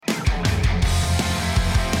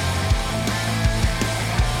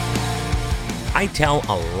I tell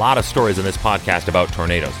a lot of stories in this podcast about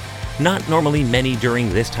tornadoes. Not normally many during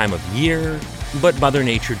this time of year, but Mother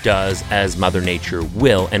Nature does as Mother Nature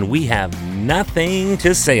will, and we have nothing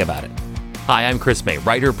to say about it. Hi, I'm Chris May,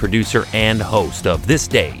 writer, producer, and host of This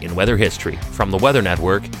Day in Weather History from the Weather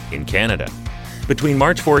Network in Canada. Between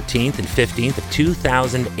March 14th and 15th of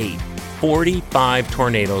 2008, 45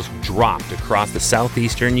 tornadoes dropped across the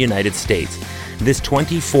southeastern United States. This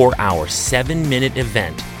 24-hour, 7-minute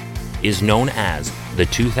event is known as the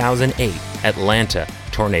 2008 Atlanta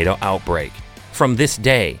tornado outbreak. From This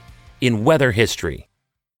Day in Weather History.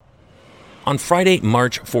 On Friday,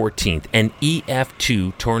 March 14th, an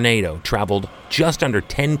EF2 tornado traveled just under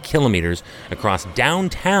 10 kilometers across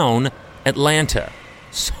downtown Atlanta.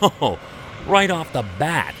 So, right off the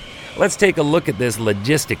bat, let's take a look at this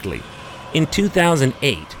logistically. In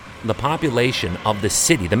 2008, the population of the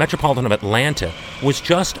city, the metropolitan of Atlanta, was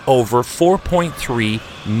just over 4.3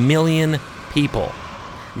 million people.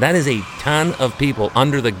 That is a ton of people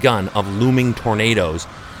under the gun of looming tornadoes.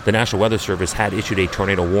 The National Weather Service had issued a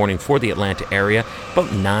tornado warning for the Atlanta area about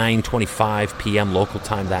 9:25 p.m. local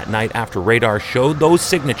time that night after radar showed those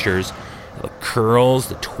signatures, the curls,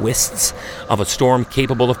 the twists of a storm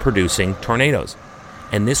capable of producing tornadoes.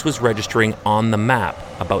 And this was registering on the map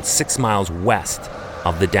about 6 miles west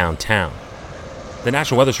of the downtown. The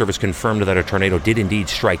National Weather Service confirmed that a tornado did indeed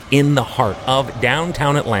strike in the heart of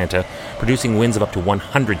downtown Atlanta, producing winds of up to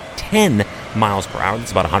 110 miles per hour.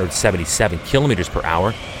 That's about 177 kilometers per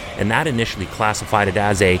hour. And that initially classified it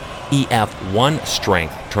as a EF1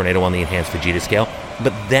 strength tornado on the enhanced Vegeta scale,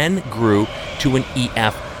 but then grew to an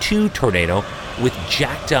EF2 tornado with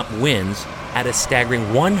jacked up winds at a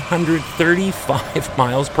staggering 135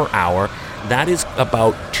 miles per hour. That is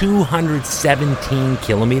about 217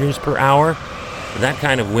 kilometers per hour. That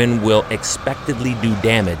kind of wind will expectedly do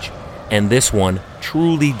damage, and this one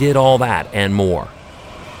truly did all that and more.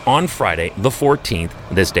 On Friday, the 14th,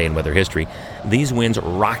 this day in weather history, these winds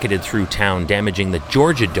rocketed through town, damaging the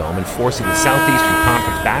Georgia Dome and forcing the Southeastern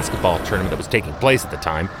Conference basketball tournament that was taking place at the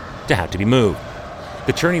time to have to be moved.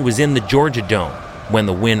 The tourney was in the Georgia Dome when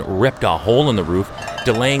the wind ripped a hole in the roof,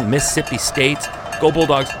 delaying Mississippi State's Go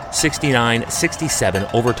Bulldogs 69-67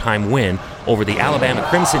 overtime win over the Alabama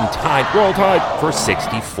Crimson Tide, Roll Tide, for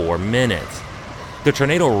 64 minutes. The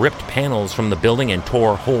tornado ripped panels from the building and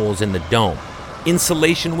tore holes in the dome.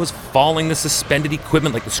 Insulation was falling. The suspended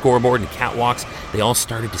equipment like the scoreboard and catwalks, they all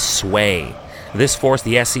started to sway. This forced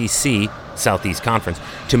the SEC, Southeast Conference,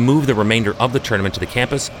 to move the remainder of the tournament to the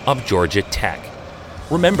campus of Georgia Tech.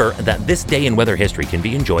 Remember that This Day in Weather History can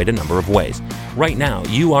be enjoyed a number of ways. Right now,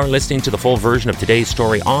 you are listening to the full version of today's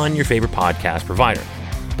story on your favorite podcast provider.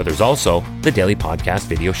 But there's also the Daily Podcast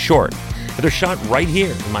Video Short. They're shot right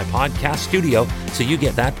here in my podcast studio, so you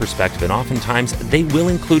get that perspective, and oftentimes they will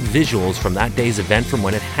include visuals from that day's event from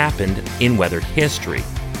when it happened in weather history.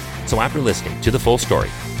 So after listening to the full story,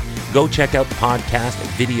 go check out the podcast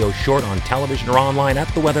Video Short on television or online at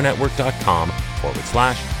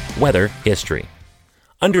theweathernetwork.com/weather history.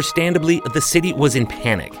 Understandably, the city was in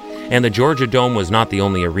panic, and the Georgia Dome was not the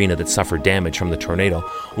only arena that suffered damage from the tornado,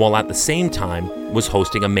 while at the same time was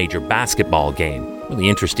hosting a major basketball game. Really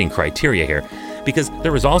interesting criteria here, because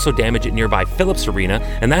there was also damage at nearby Phillips Arena,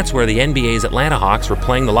 and that's where the NBA's Atlanta Hawks were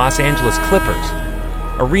playing the Los Angeles Clippers.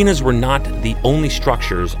 Arenas were not the only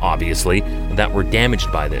structures, obviously, that were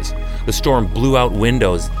damaged by this. The storm blew out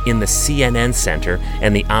windows in the CNN Center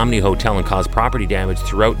and the Omni Hotel and caused property damage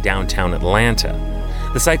throughout downtown Atlanta.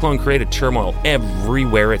 The cyclone created turmoil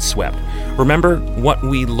everywhere it swept. Remember what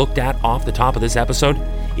we looked at off the top of this episode?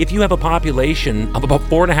 If you have a population of about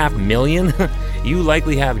 4.5 million, you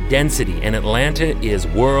likely have density, and Atlanta is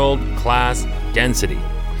world-class density.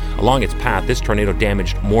 Along its path, this tornado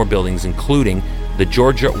damaged more buildings, including the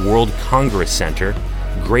Georgia World Congress Center,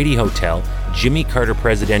 Grady Hotel, Jimmy Carter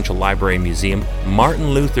Presidential Library and Museum,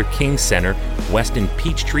 Martin Luther King Center, Westin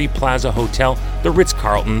Peachtree Plaza Hotel, the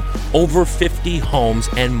Ritz-Carlton, over 50 homes,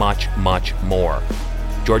 and much, much more.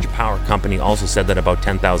 Georgia Power Company also said that about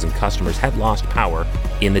 10,000 customers had lost power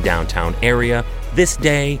in the downtown area. This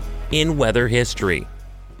day in weather history.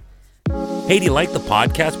 Hey, do you like the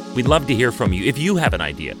podcast? We'd love to hear from you. If you have an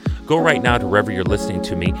idea, go right now to wherever you're listening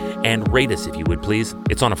to me and rate us if you would, please.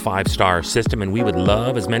 It's on a 5-star system, and we would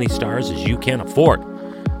love as many stars as you can afford.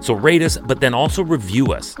 So rate us, but then also review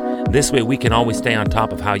us. This way we can always stay on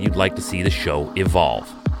top of how you'd like to see the show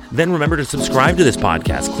evolve. Then remember to subscribe to this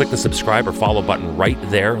podcast. Click the subscribe or follow button right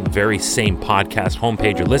there on the very same podcast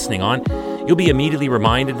homepage you're listening on. You'll be immediately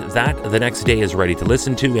reminded that the next day is ready to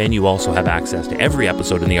listen to, and you also have access to every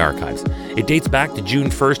episode in the archives. It dates back to June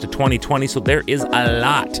 1st of 2020, so there is a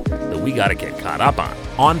lot that we got to get caught up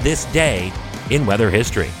on this day in weather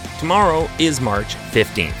history. Tomorrow is March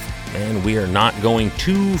 15th, and we are not going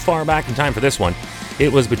too far back in time for this one.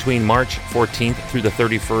 It was between March 14th through the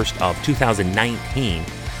 31st of 2019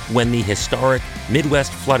 when the historic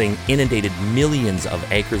Midwest flooding inundated millions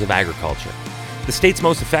of acres of agriculture. The states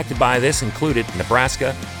most affected by this included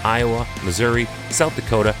Nebraska, Iowa, Missouri, South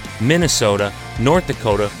Dakota, Minnesota, North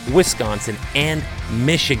Dakota, Wisconsin, and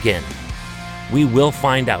Michigan. We will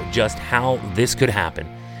find out just how this could happen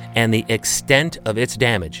and the extent of its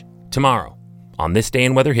damage tomorrow on This Day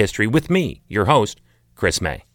in Weather History with me, your host, Chris May.